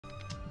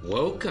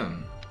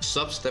Welcome!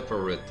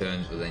 Substepper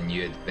returns with a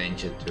new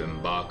adventure to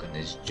embark on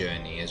this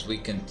journey as we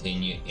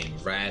continue in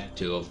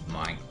RAD2 of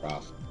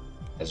Minecraft.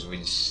 As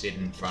we sit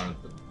in front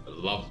of the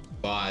beloved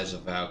fires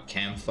of our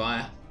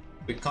campfire,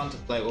 we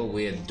contemplate what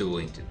we are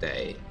doing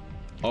today,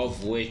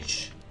 of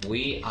which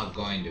we are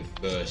going to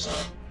first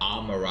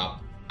armor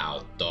up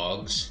our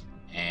dogs,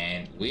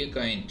 and we're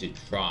going to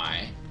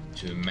try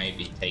to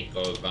maybe take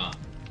over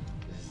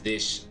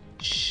this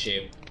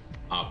ship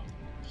up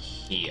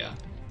here,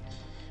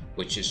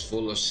 which is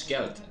full of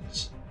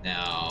skeletons.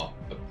 Now,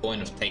 the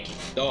point of taking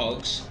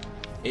dogs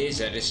is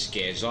that it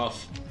scares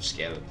off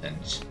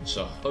skeletons.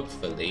 So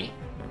hopefully,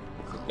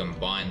 if we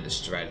combine the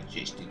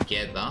strategies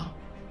together,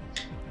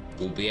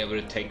 we'll be able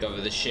to take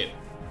over the ship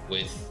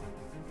with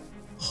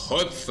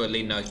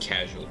hopefully no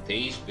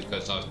casualties,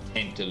 because I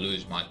tend to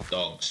lose my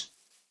dogs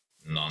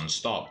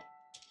non-stop.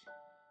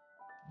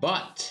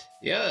 But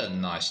the other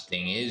nice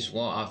thing is,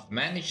 well, I've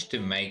managed to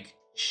make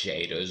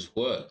shaders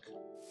work.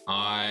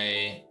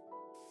 I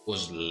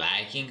was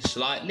lagging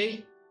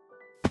slightly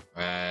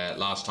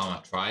last time I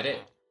tried it,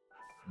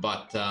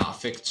 but I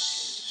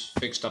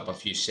fixed up a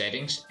few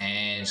settings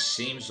and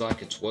seems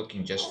like it's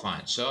working just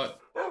fine. So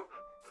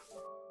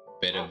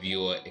better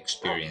viewer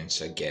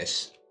experience, I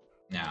guess.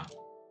 Now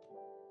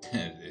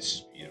this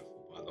is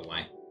beautiful, by the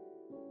way.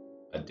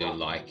 I do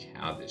like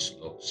how this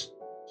looks.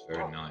 It's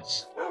very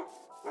nice.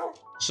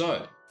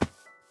 So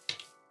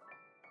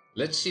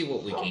let's see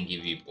what we can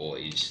give you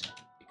boys,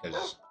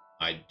 because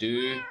I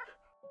do,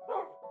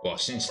 well,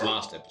 since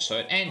last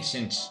episode and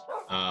since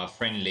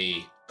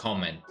friendly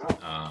comment,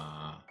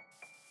 I'll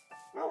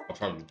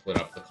probably put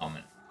up the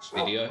comment in this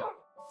video,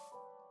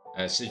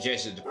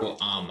 suggested to put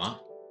armor.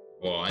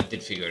 Well, I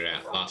did figure it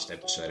out last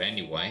episode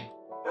anyway.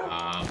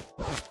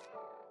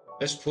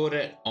 Let's put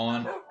it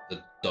on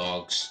the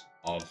dogs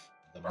of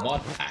the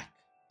mod pack,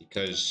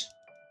 because,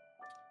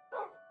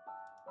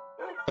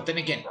 but then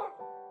again,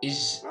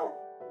 is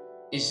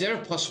there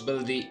a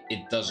possibility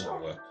it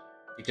doesn't work?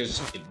 Because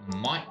it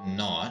might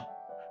not,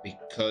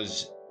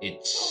 because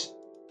it's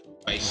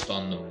based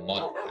on the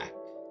mod pack,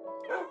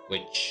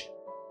 which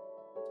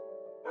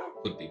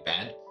could be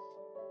bad,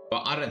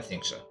 but I don't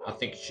think so. I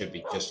think it should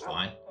be just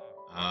fine.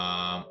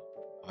 I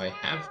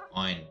have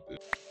iron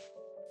boots.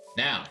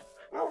 Now,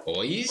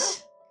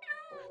 boys,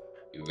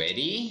 you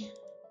ready?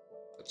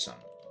 Got some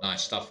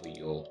nice stuff for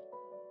you all.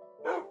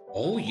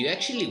 Oh, you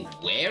actually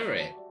wear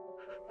it.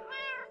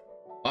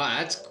 Oh,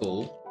 that's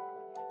cool.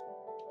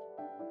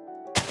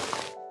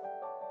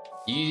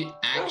 You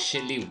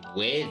actually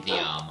wear the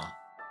armor.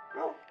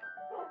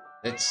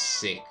 That's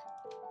sick.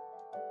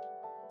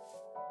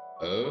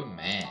 Oh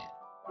man.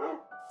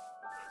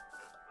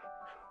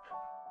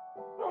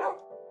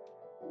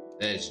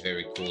 That is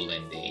very cool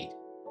indeed.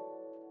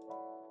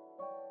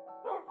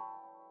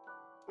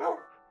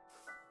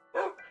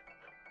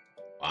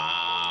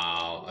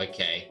 Wow,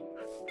 okay.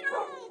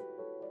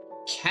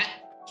 Cat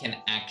can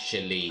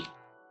actually...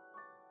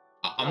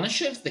 I'm not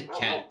sure if the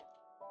cat...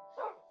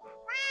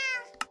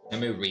 Let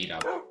me read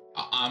up.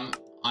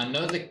 I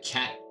know the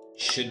cat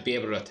should be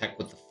able to attack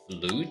with the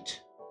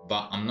flute,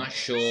 but I'm not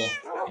sure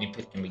any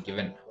pet can be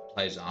given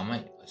player's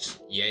armor.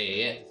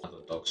 Yeah.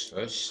 Other dogs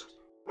first.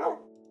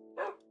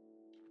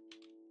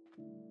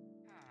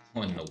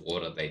 What in the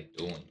world are they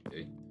doing,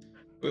 dude?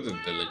 Who are the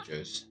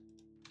villagers?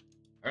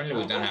 Apparently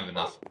we don't have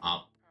enough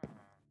up.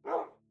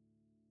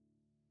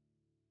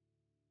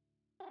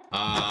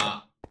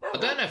 I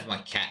don't know if my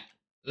cat...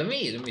 Let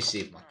me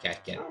see if my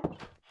cat can.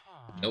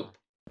 Nope.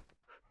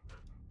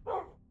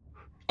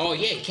 Oh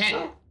yeah, it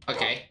can.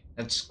 Okay,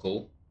 that's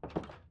cool.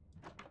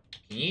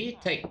 Can you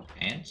take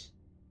pants?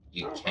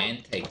 You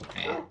can take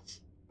pants.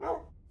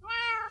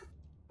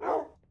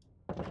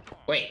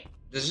 Wait,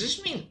 does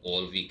this mean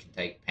all of you can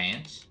take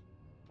pants?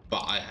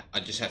 But I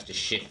just have to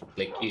shift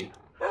click you.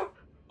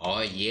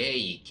 Oh yeah,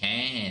 you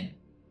can.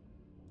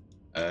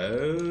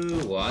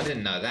 Oh, well, I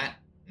didn't know that.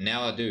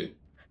 Now I do.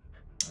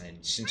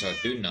 And since I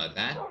do know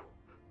that,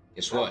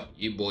 guess what?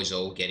 You boys are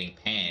all getting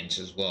pants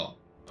as well.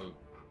 Oh,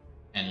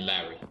 and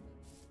Larry.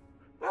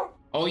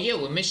 Oh yeah,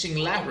 we're missing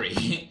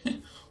Larry.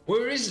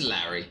 Where is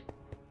Larry?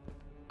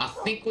 I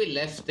think we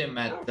left him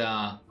at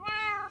the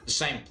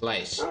same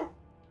place.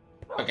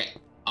 Okay,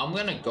 I'm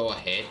gonna go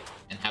ahead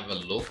and have a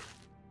look,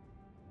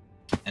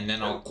 and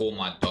then I'll call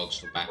my dogs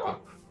for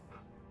backup.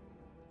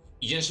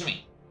 You just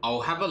me.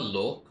 I'll have a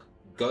look,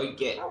 go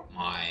get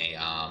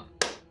my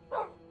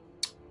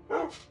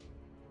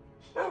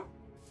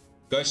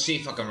go see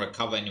if I can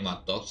recover any of my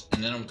dogs,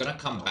 and then I'm gonna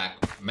come back,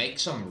 make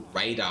some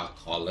radar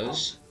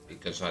collars,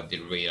 because I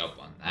did read up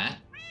on that,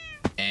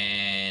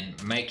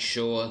 and make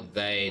sure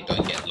they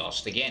don't get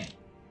lost again.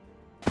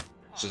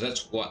 So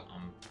that's what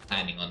I'm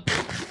planning on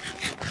doing.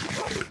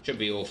 Should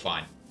be all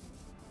fine.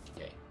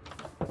 Okay.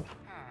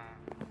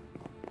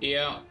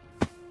 Here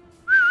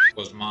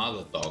was my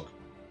other dog,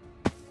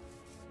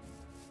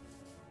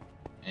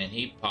 and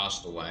he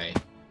passed away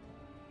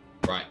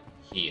right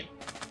here.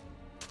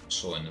 I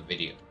saw in the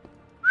video.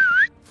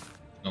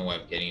 No way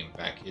of getting him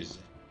back, is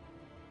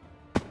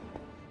there?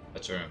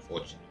 That's very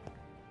unfortunate.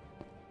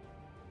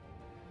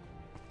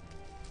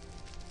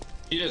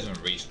 She doesn't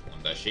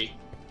respawn, does she?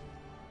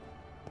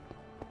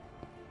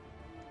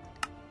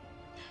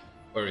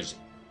 Where is he?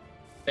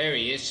 There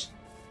he is.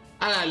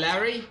 Hello,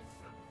 Larry.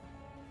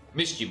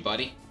 Missed you,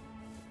 buddy.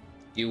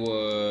 You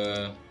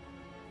were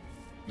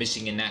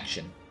missing in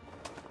action.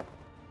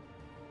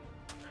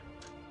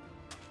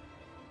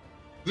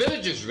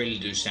 Villagers really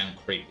do sound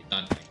creepy,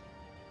 don't they?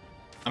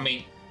 I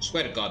mean,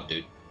 swear to God,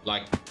 dude.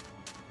 Like,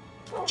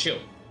 chill.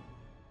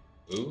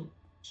 Ooh,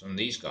 some of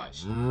these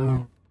guys.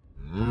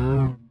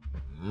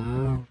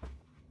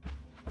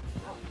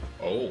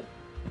 Oh.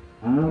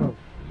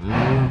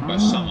 By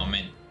some, I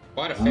meant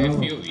quite a fair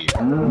few of you.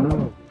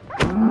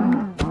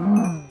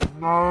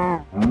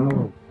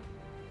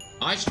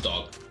 Nice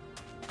dog.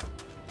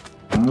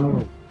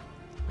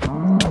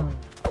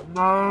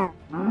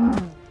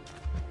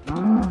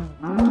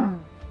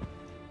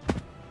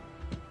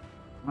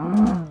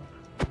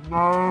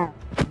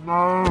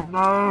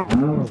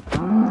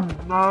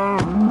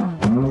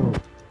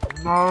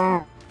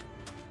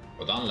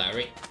 Well done,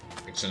 Larry.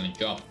 Excellent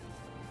job.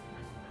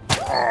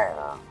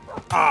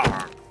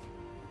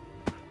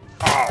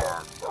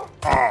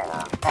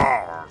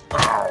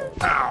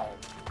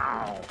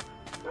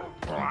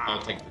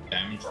 I'll take the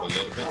damage for a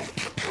little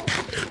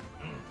bit.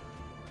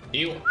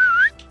 Heal.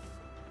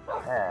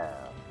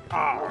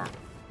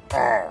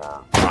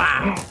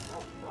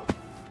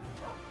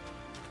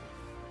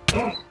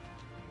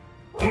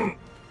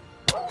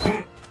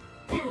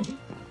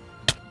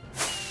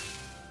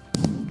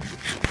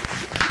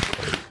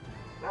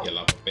 Heal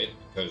up a bit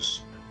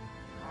because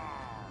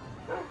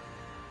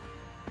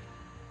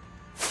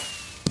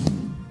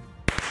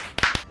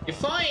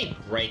if I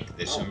break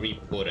this and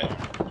re-put it,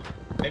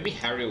 maybe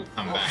Harry will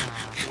come back.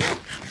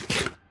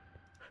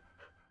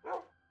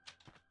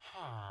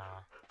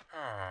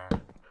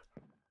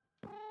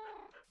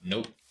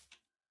 Nope.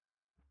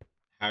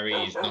 Harry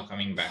is not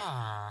coming back.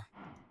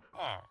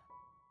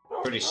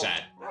 Pretty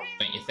sad,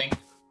 don't you think?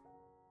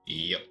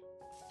 Yep.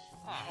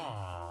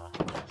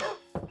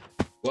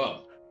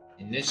 Well,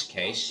 in this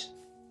case,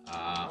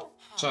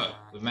 so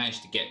we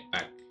managed to get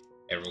back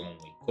everyone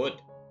we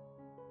could.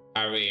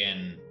 Harry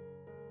and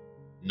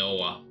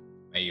Noah,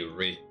 may you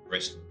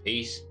rest in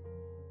peace.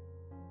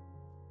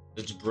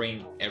 Let's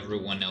bring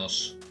everyone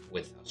else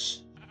with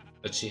us.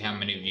 Let's see how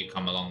many of you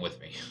come along with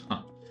me.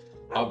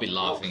 I'll be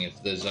laughing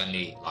if there's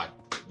only, like,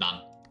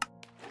 none.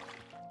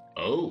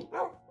 Oh,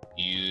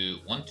 you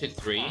 1, 2,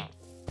 3,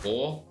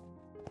 4,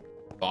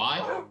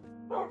 5.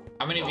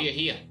 How many of you are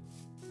here?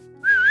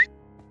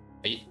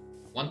 Are you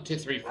 1, 2,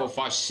 3, 4,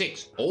 5,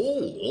 6.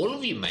 Oh, all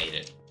of you made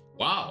it.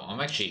 Wow, I'm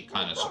actually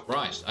kind of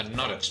surprised. I did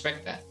not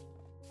expect that.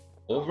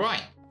 All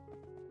right.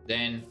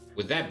 Then,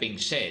 with that being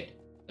said,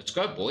 let's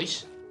go,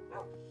 boys.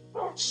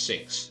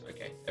 6.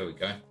 Okay, there we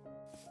go.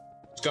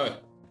 Let's go.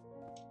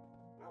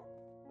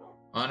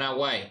 On our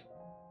way.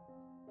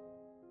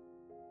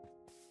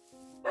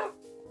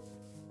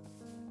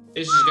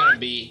 This is going to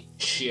be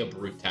sheer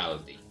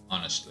brutality,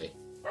 honestly.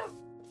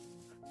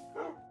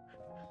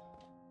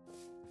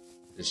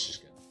 This is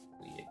going to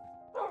be weird.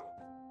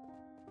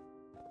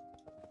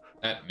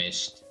 That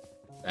missed.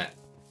 That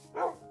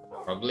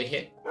probably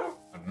hit.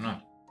 I don't know.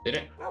 Did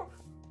it?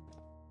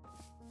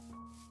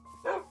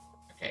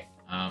 Okay.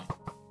 Ow.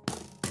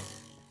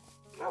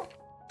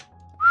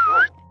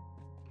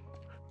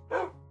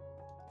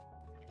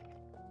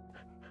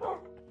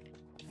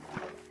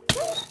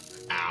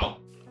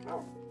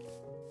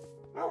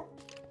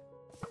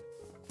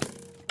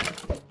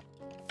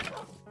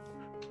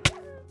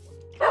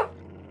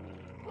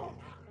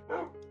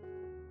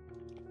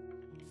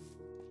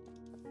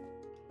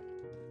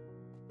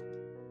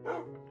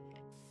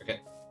 Okay.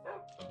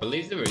 I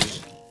believe there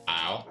is.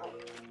 Ow.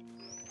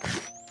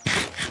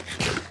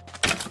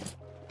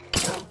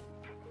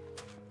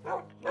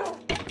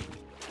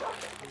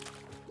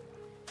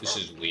 This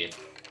is weird.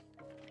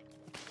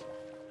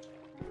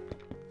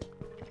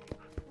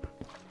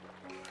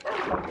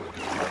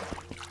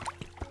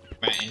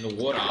 Man, in the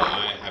water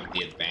I have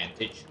the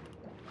advantage.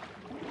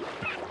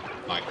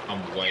 Like,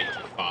 I'm way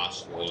too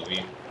fast for all of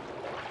you.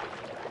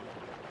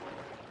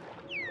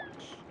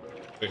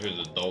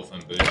 Especially the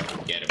dolphin boots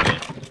can get a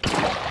bit.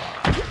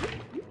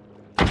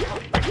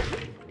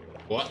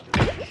 What?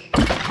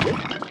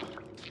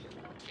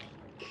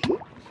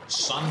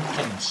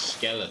 Sunken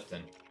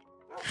skeleton.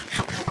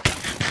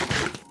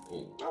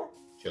 Oh,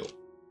 chill.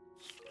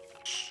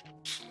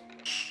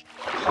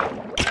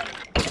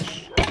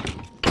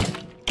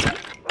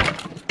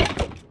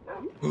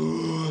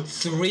 Ooh,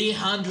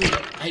 300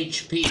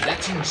 HP.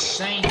 That's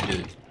insane,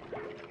 dude.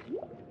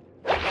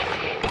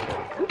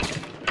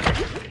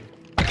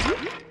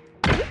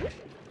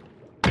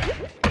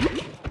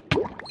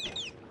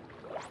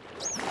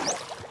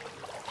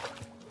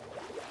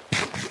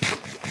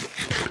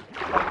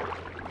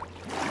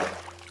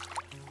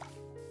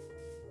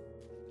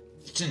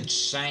 It's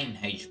insane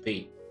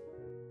HP.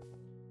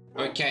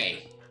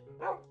 Okay.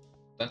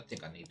 Don't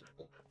think I need the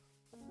book.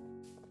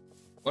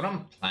 What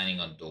I'm planning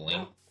on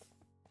doing,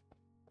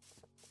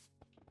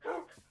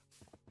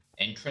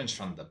 entrance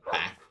from the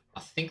back. I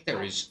think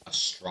there is a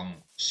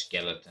strong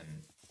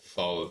skeleton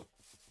foe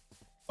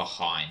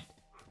behind,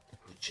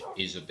 which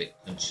is a bit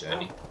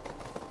concerning.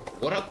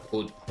 What I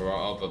could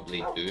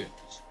probably do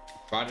is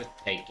try to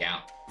take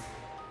out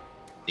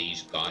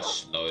these guys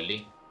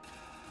slowly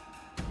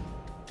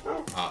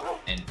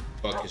and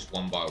focus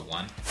one by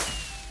one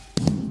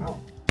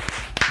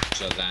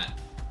so that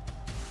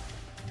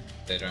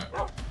they don't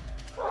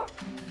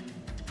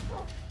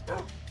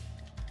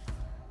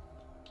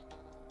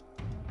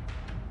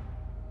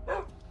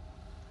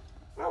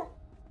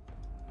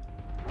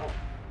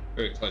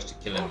very close to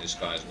killing this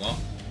guy as well.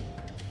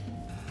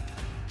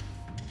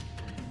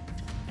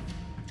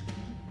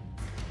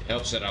 It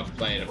helps that I've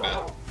played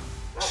about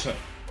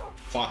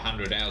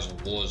 500 hours of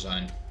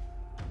Warzone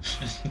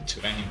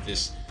to aim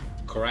this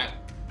crap.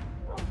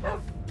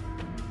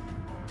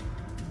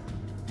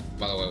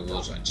 By the way,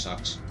 Warzone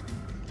sucks.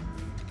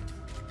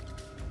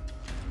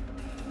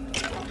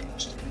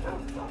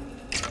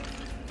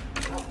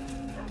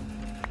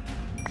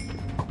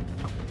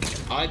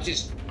 I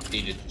just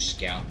needed to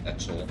scout,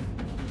 that's all.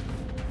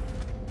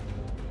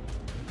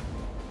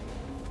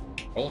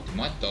 Oh, did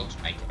my dogs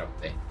make it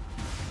up there?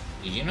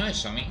 Did you know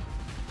something?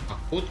 I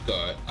could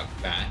go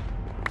like that.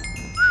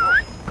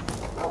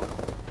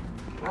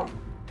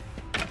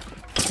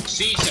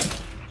 Seize him!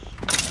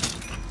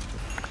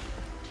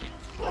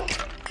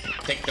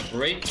 Take the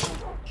bridge.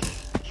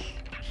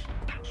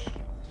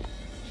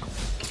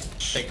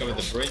 Take over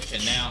the bridge,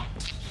 and now...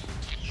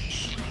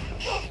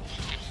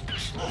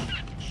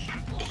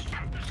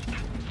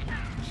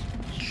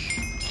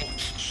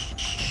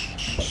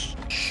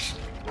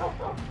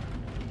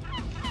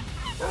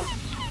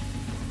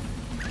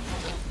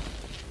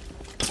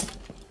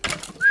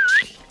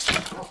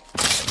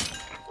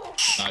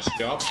 Nice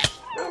job.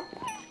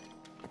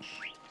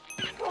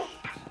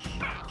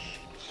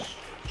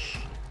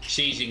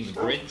 Seizing the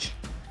bridge.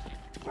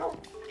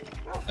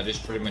 That is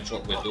pretty much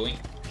what we're doing.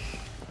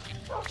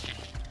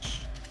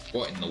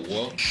 What in the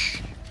world?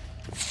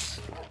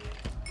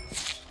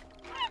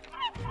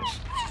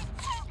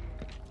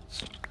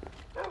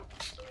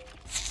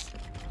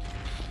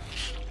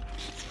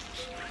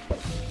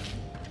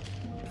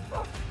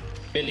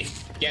 Billy,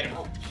 get him.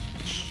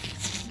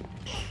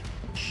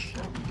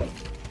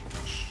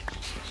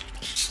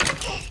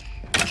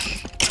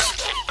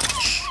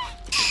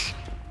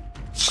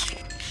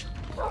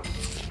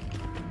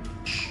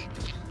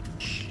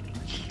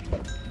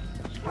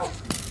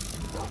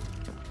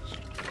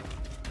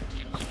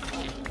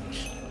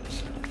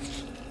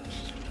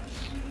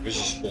 There's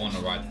a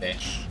spawner right there.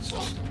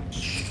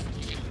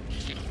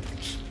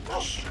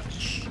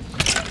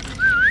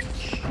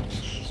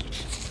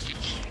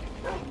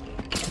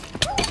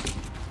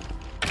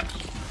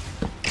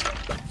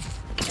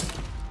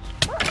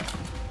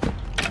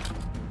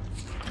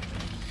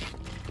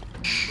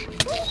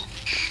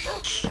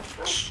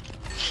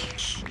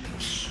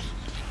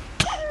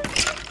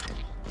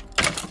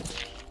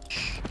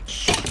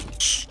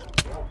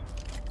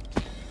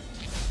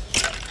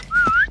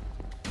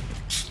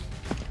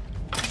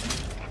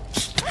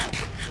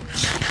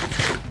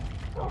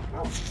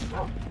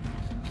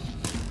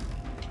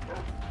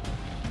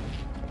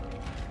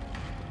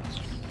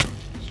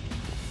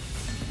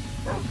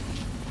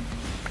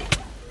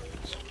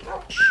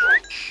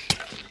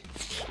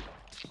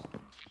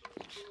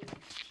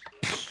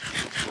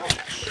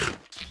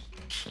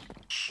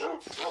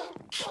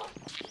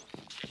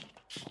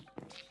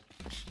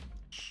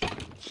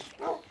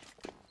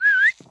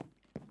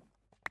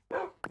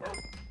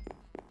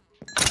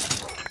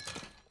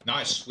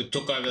 Nice, we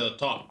took over the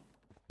top.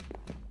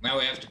 Now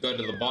we have to go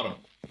to the bottom.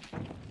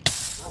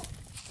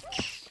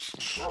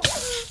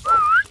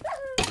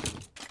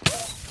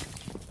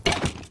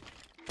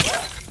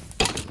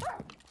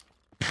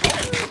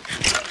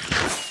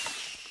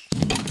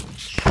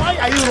 Why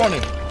are you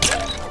running?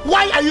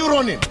 Why are you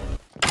running?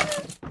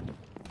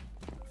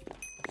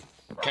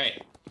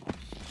 Okay.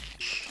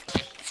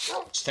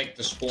 Let's take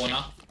the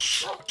spawner.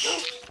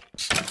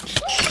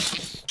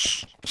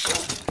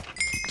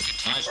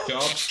 Nice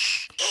job.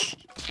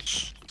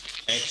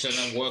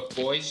 Excellent work,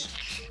 boys.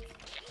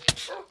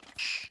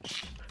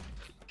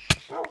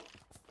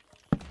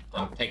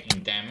 I'm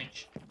taking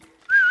damage.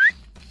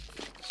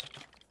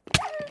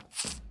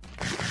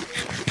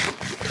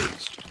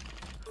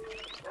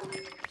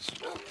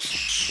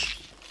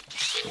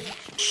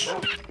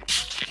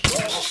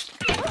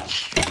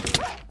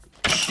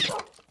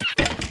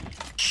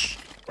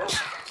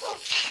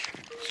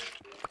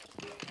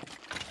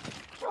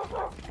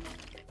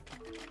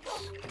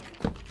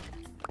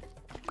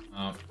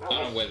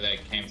 Don't know where they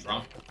came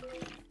from.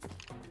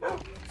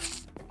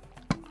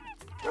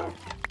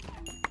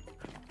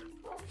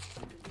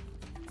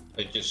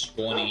 They're just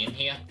spawning in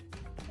here.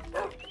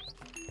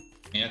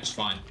 Yeah, that's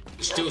fine.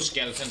 There's still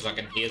skeletons, I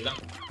can hear them.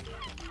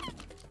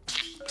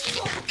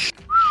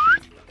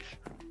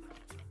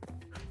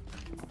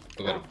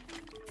 Look at them.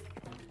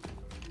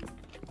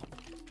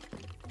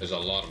 There's a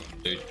lot of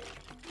them, dude.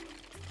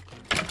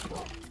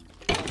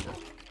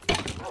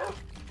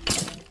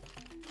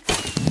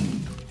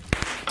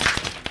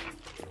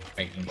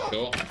 Making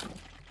sure.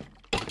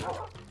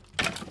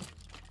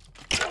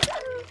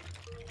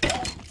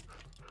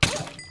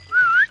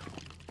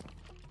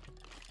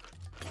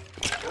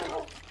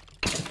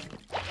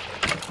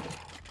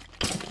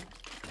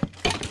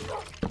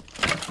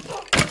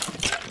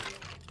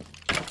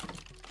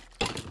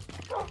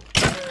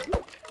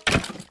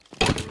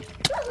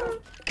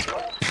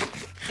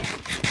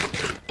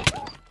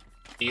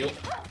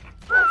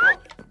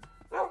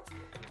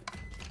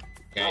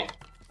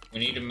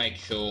 make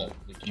sure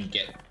we can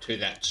get to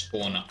that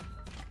spawner.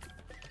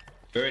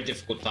 Very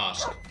difficult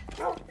task.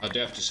 I do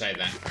have to say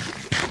that.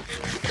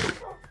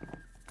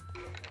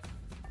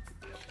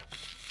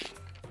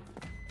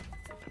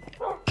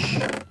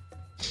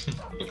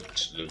 Look at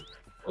this loot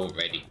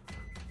already.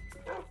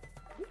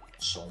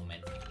 So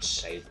many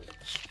disabled.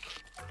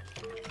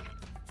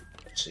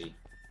 Let's see.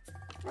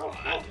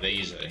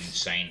 These are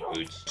insane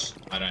boots.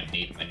 I don't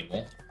need them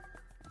anymore.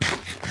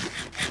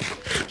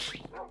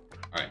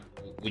 Alright,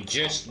 we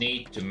just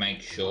need to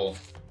make sure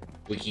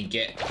we can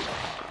get...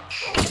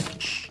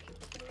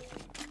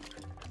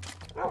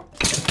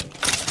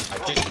 I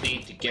just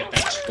need to get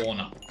that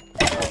spawner.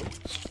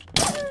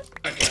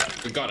 Okay,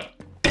 we got it.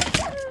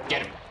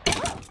 Get him.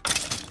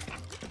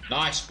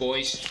 Nice,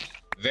 boys.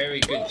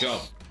 Very good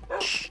job.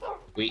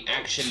 We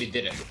actually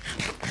did it.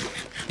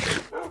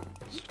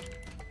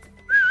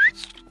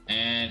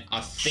 And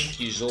I think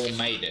yous all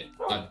made it.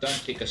 I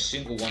don't think a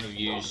single one of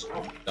yous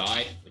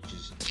died, which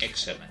is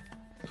excellent.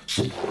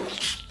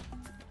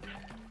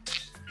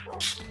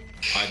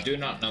 I do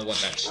not know what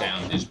that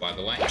sound is, by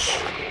the way.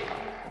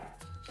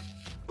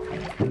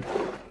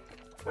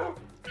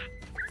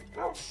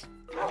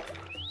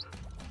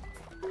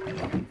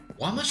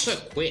 Why am I so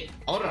quick?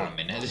 Hold on a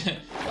minute.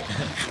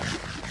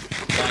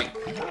 Like,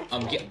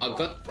 I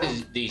got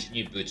these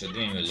new boots. I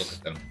didn't even look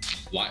at them.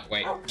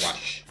 Lightweight,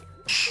 rush.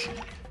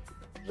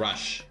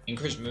 Rush.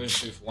 Increase movement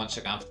speed for 1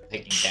 second after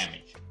taking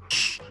damage.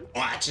 Oh,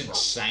 that's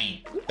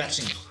insane. That's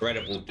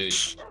incredible, dude.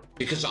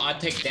 Because I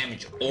take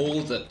damage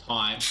all the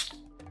time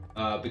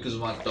because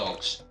of my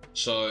dogs.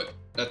 So,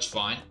 that's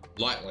fine.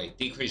 Lightweight.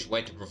 Decrease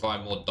weight to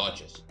provide more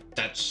dodges.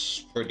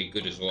 That's pretty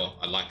good as well.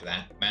 I like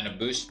that. Mana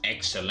boost.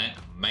 Excellent.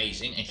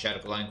 Amazing. And shadow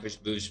color increase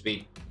move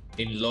speed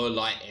in low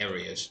light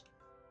areas.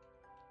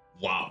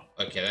 Wow.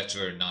 Okay, that's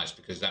very nice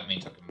because that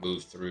means I can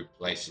move through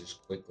places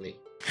quickly.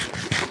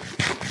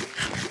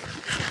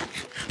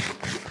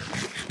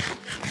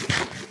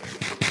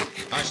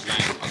 Nice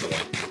land, other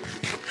way.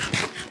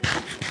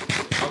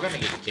 I'm gonna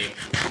get kicked.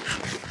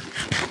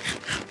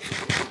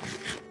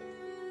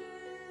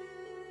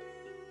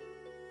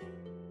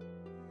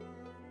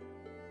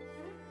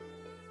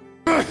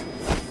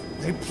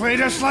 They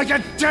played us like a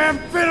damn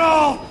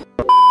fiddle!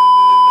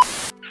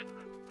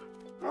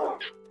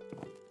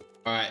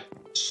 Alright,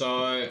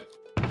 so...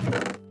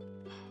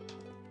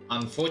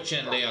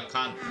 Unfortunately, I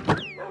can't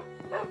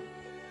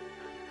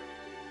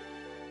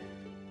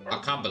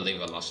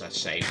believe I lost that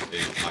save,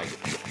 dude. Like,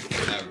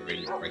 that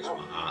really breaks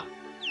my heart.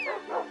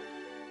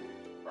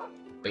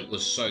 It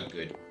was so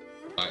good.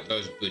 Like,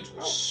 those boots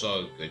were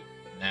so good.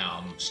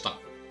 Now I'm stuck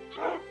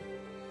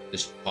with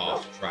this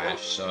path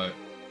trash, so...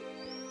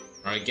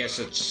 I guess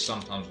it's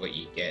sometimes what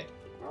you get.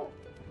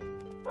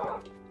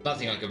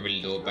 Nothing I can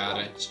really do about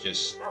it. It's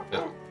just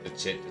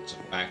that's it. It's a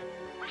fact.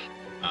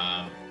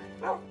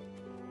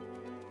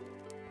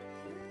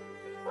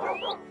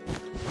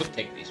 Could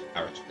take these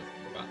parrots with me,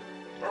 but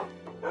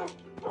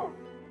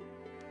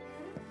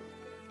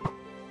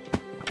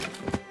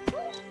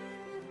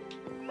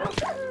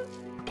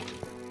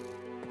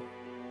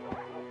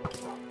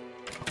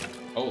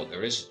oh,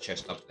 there is a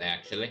chest up there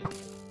actually.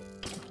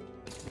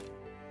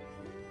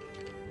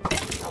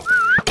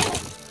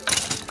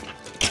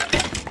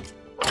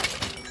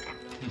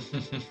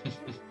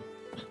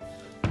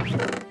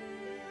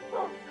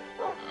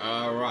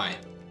 Alright,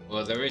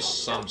 well there is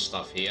some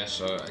stuff here,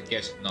 so I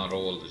guess not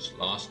all is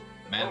lost.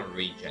 Mana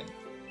regen.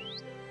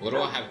 What do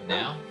I have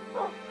now?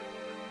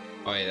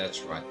 Oh yeah,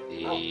 that's right,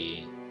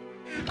 the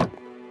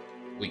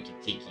Wiki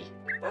Tiki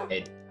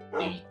head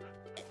thingy.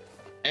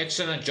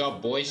 Excellent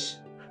job, boys.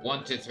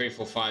 1, 2, 3,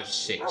 4, 5,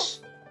 6.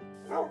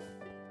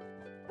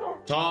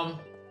 Tom,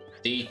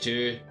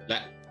 D2,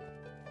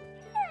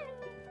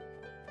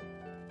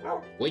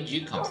 where'd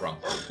you come from?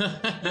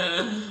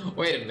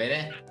 Wait a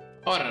minute.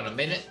 Hold on a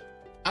minute.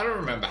 I don't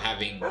remember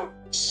having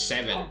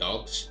 7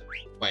 dogs.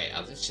 Wait,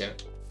 are there 7?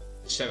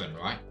 7,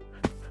 right?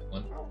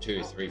 1,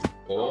 2, 3,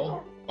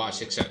 4, 5,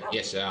 6, 7.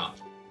 Yes, they are.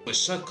 We're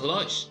so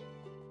close.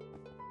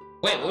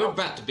 Wait, we're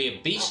about to be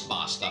a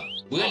Beastmaster.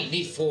 We only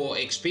need 4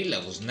 XP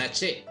levels and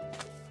that's it.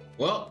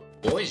 Well,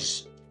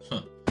 boys,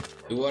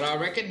 do what I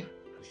reckon.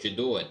 We should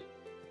do it.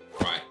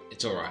 Right,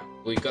 it's alright.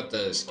 We got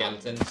the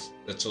skeletons.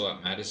 That's all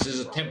that matters. There's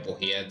a temple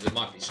here. There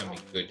might be something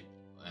good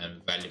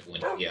and valuable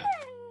in here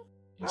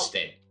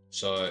instead.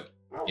 So,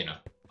 you know,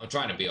 I'm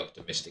trying to be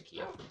optimistic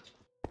here.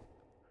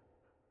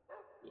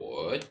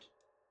 What?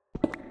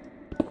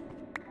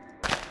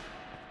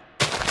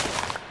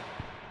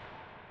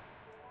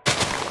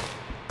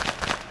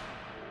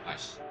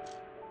 Nice.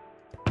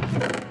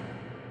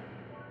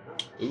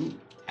 Ooh,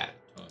 tap.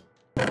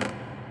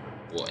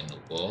 What in the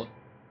world?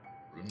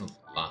 Rune of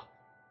luck.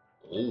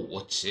 Oh,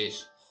 what's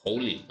this?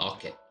 Holy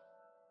locket.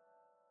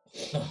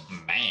 Oh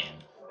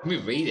man, let me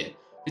read it.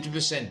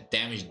 50%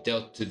 damage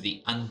dealt to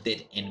the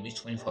undead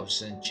enemies,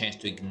 25% chance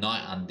to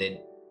ignite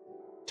undead.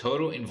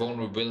 Total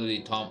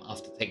invulnerability time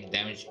after taking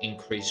damage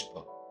increased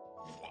by...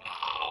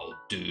 Wow,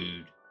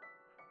 dude.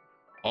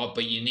 Oh,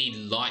 but you need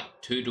light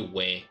too to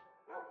wear.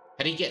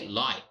 How do you get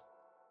light?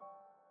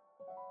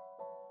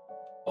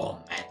 Oh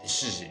man,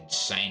 this is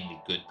insanely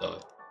good though.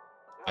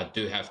 I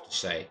do have to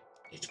say,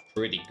 it's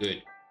pretty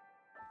good.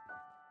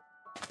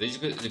 These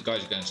the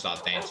guys are going to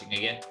start dancing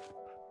again.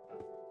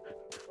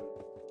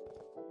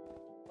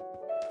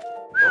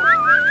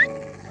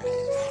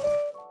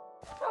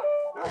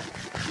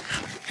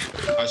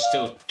 I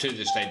still, to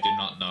this day, do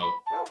not know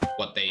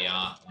what they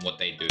are and what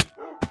they do.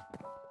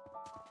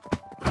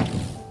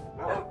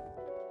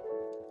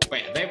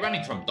 Wait, are they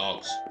running from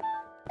dogs?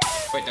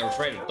 Wait, they're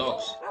afraid of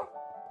dogs.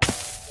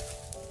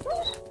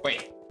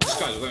 Wait, this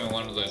guy's wearing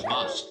one of those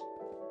masks.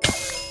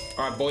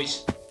 Alright,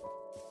 boys.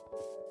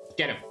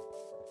 Get him.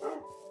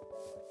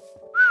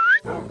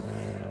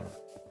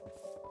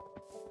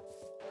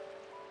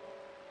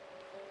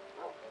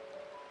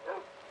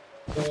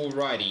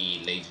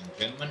 Alrighty, ladies and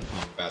gentlemen,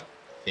 I'm about to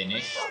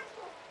finish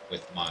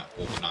with my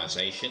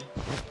organization.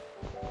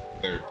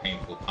 Very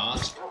painful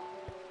task.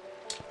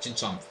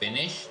 Since I'm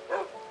finished,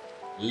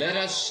 let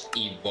us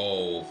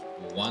evolve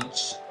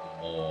once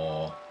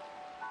more.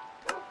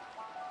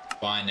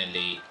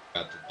 Finally,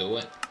 about to do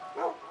it.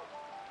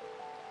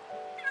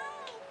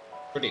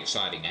 Pretty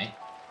exciting, eh?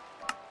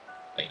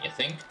 Don't you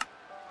think?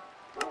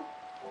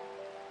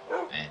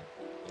 Man,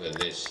 look at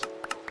this.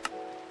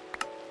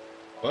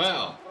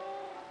 Well,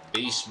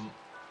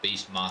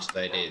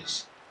 Beastmaster it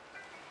is.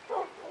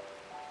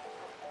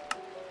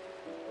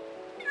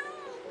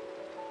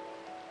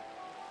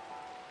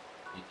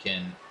 You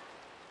can...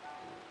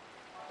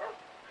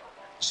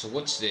 So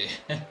what's the...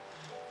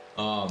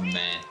 Oh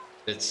man,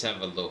 let's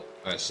have a look.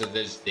 Alright, so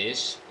there's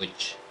this,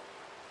 which...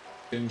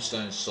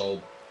 Tombstone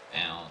Soul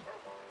Bound.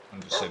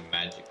 100%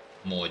 magic,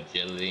 more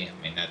agility. I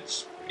mean,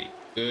 that's pretty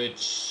good.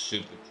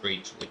 Super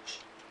treats, which...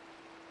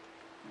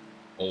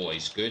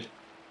 Always good.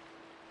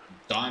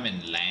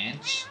 Diamond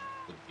Lance,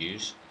 could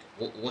use.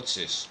 Okay, what's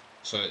this?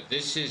 So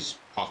this is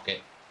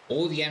pocket.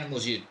 All the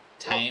animals you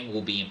tame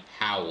will be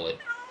empowered.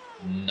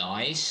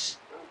 Nice.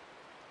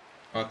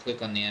 Right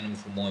click on the animal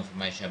for more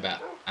information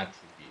about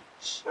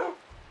attributes.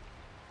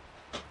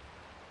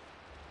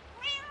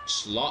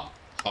 Slot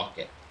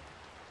pocket.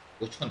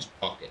 Which one's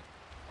pocket?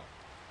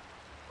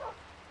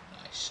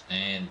 Nice.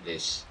 And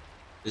this.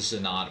 This is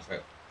an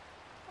artifact.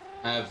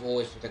 I've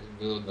always protected.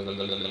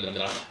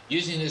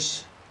 Using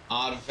this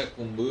artifact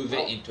will move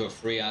it into a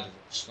free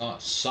artifact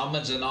slot.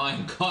 Summons an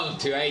iron column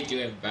to aid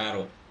you in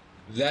battle.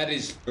 That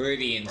is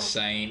pretty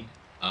insane.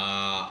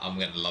 I'm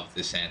gonna love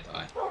this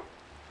anti.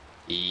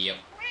 Yep.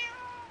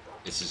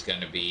 This is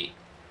gonna be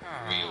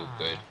real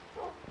good.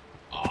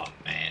 Oh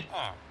man.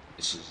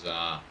 This is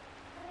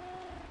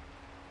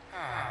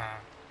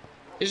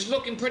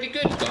looking pretty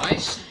good,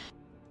 guys.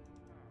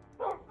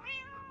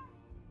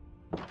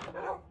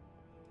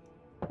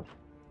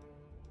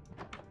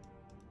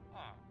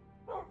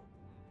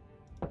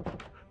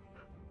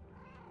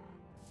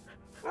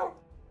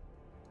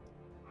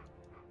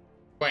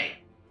 Wait.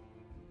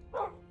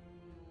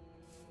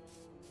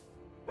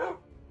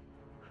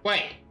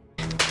 Wait.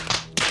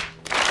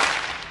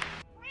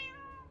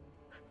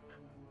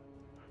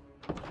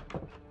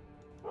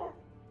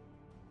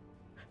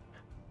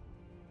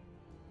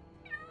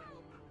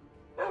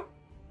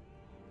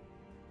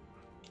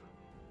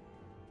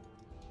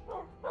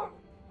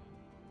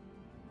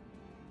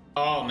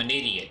 Oh, I'm an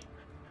idiot.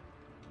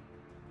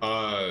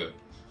 Oh.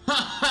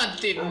 I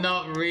did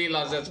not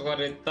realize that's what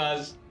it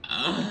does.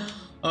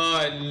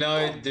 Oh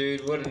no,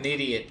 dude, what an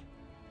idiot.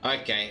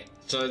 Okay,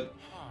 so,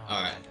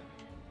 alright.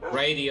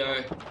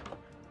 Radar,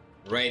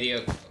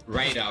 radio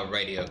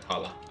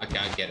color. Okay,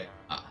 I get it.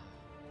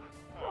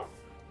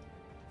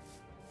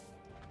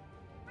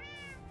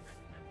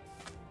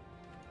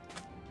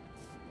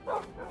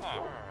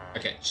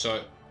 Okay,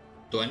 so,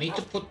 do I need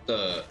to put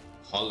the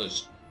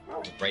collars,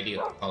 the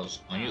radio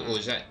collars on you, or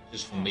is that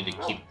just for me to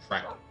keep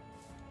track?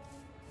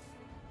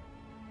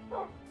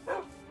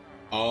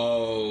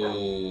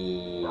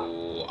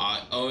 Oh,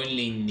 I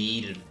only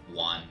needed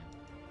one.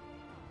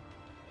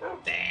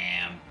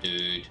 Damn,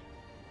 dude.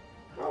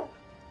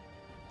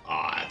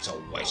 Ah, that's a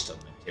waste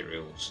of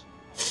materials.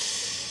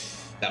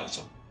 That was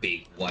a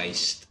big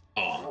waste.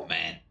 Oh,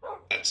 man.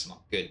 That's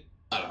not good.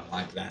 I don't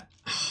like that.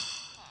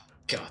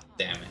 God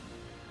damn it.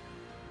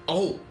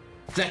 Oh,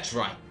 that's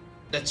right.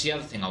 That's the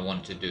other thing I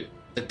wanted to do.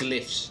 The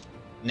glyphs.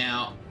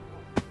 Now,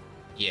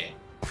 yeah.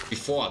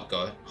 Before I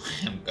go,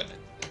 I am gonna do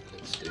the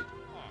glyphs, dude.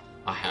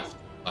 I have to.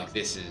 Like,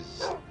 this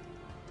is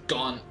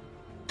gone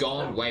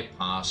way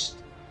past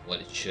what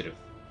it should have.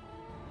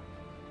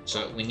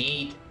 So we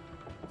need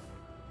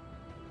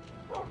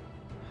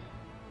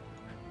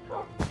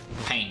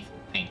painful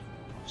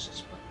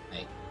process, but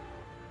hey,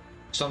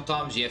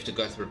 sometimes you have to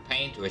go through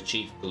pain to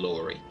achieve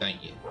glory,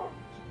 don't you?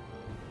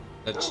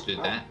 Let's do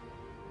that.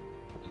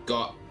 We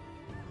got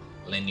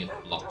plenty of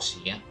blocks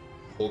here.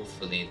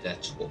 Hopefully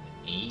that's what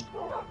we need.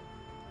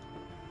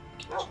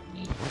 So we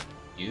need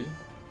you.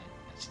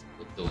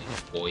 We're doing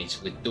it, boys.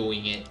 We're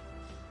doing it.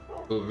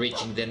 We're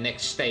reaching the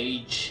next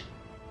stage.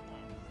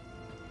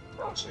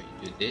 So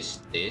you do this,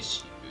 you do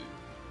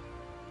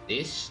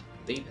this,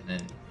 leave, and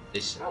then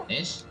this and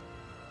this.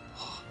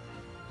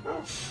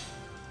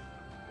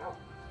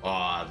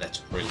 Oh, that's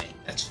brilliant.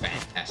 That's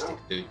fantastic,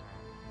 dude.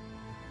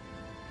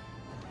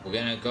 We're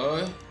gonna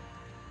go to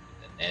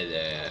the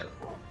nether.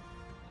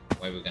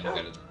 Where we're gonna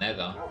go to the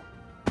nether.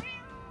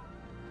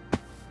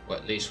 Well,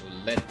 at least we'll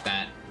let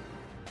that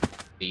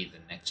be the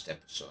next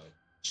episode.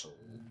 So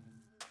we'll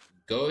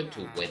go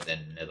to where the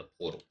nether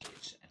portal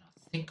is. And I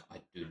think I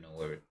do know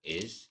where it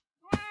is.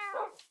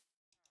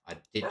 I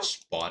did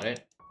spot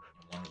it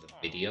in one of the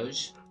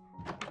videos.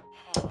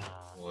 It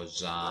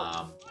was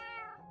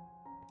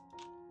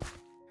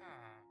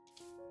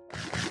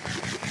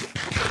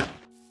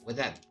where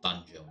that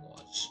dungeon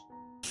was.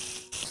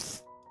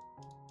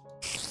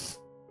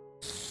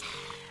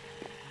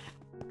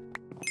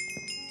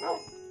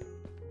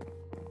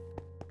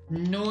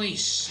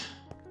 Nice.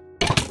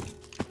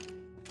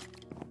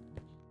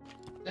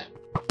 That.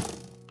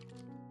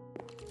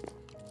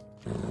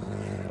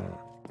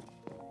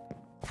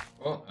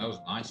 Oh, that was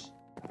nice.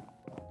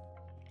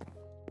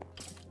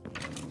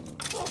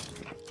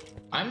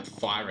 I'm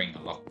firing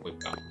a lot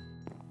quicker. I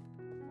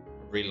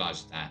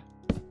realized that.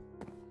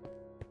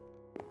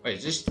 Wait,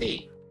 is this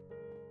T?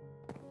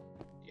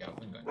 Yeah, I've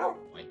been going.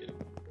 I do.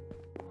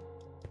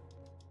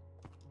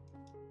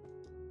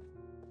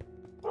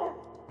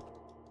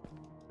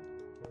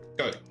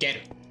 Go, get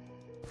it.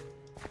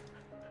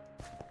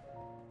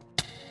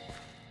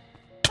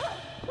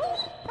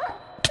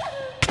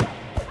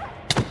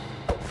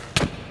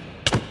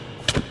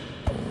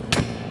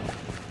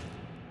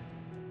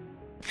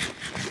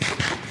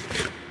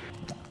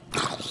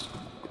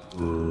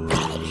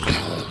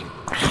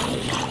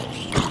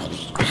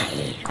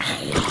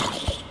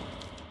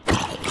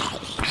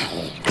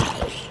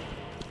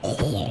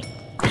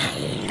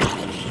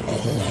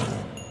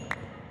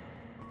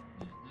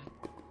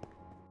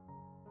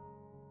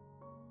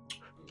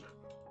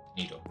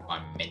 Need to apply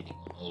mending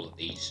on all of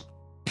these.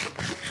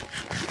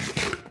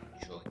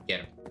 Sure,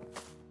 get him.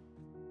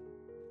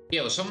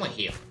 Yeah, it was somewhere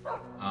here.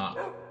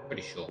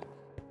 Pretty sure.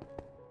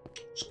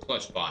 It's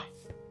close by.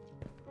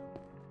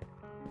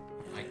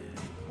 Like,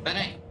 that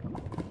ain't.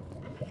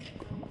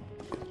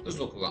 Does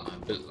look like a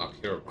bit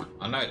like Herobrine.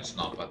 I know it's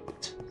not, but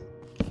it's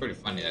pretty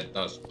funny that it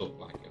does look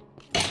like it.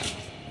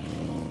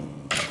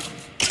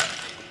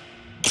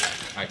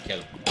 I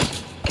kill him.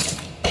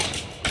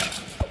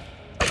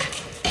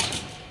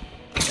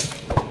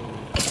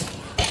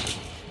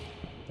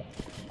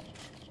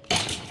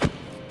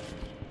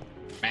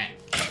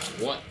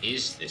 What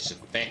is this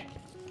effect?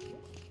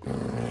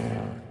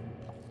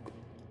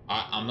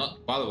 I'm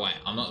not, by the way,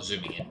 I'm not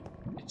zooming in.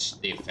 It's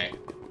the effect.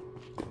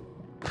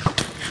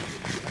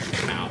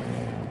 Ow.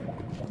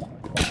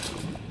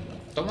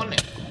 Don't want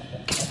it.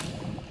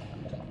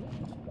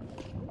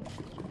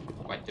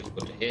 Quite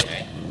difficult to hit,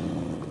 eh?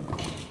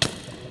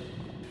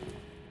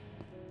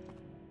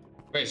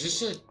 Wait, is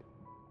this a...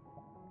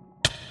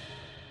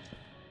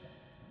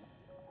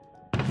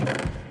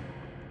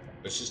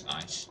 This is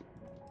nice.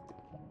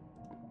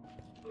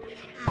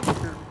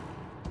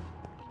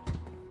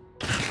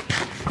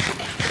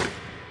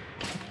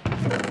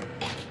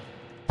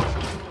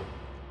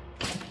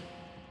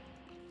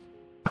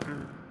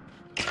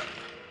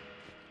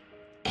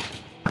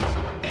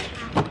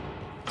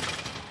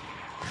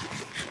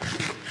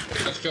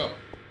 Let's go.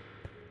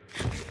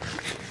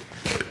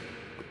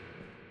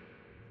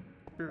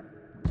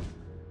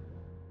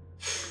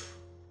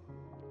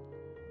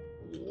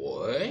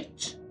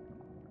 What?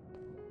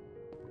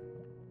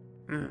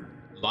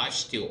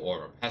 Lifesteal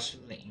aura.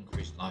 Passively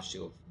increased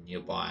lifesteal of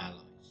nearby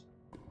allies.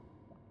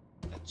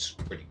 That's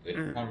pretty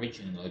good. Upon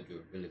reaching low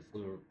durability,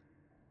 full.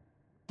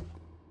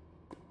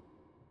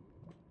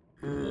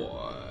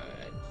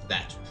 What?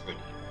 That's pretty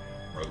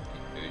broken,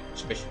 dude.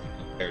 Especially if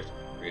you compare it to the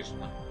previous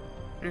one.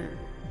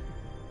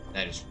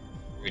 That is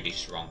pretty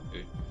strong,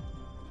 dude.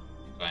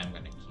 So I'm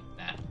gonna keep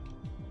that.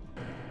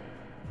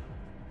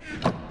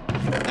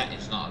 That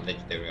is not a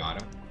legendary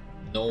item,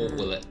 nor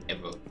will it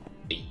ever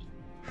be.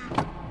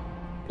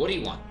 What do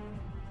you want?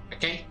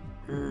 Okay?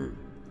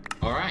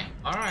 Alright.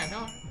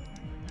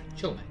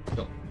 Chill, man,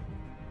 chill.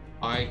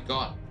 I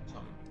got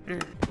some,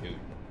 dude.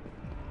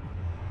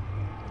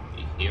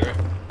 You hear it?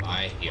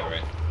 I hear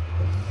it.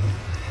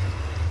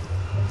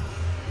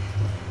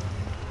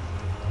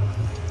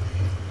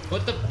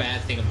 What the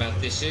bad thing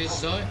about this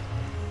is, though,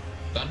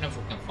 don't know if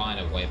we can find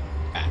a way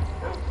back.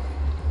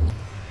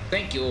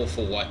 Thank you all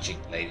for watching,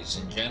 ladies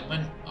and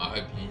gentlemen. I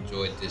hope you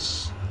enjoyed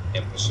this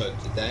episode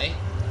today.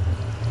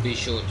 Be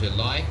sure to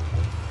like,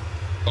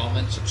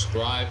 comment,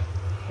 subscribe if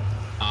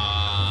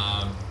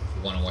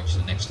you want to watch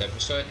the next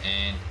episode,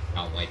 and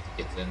can't wait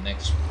to get to the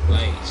next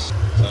place.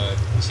 So,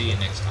 see you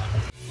next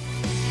time.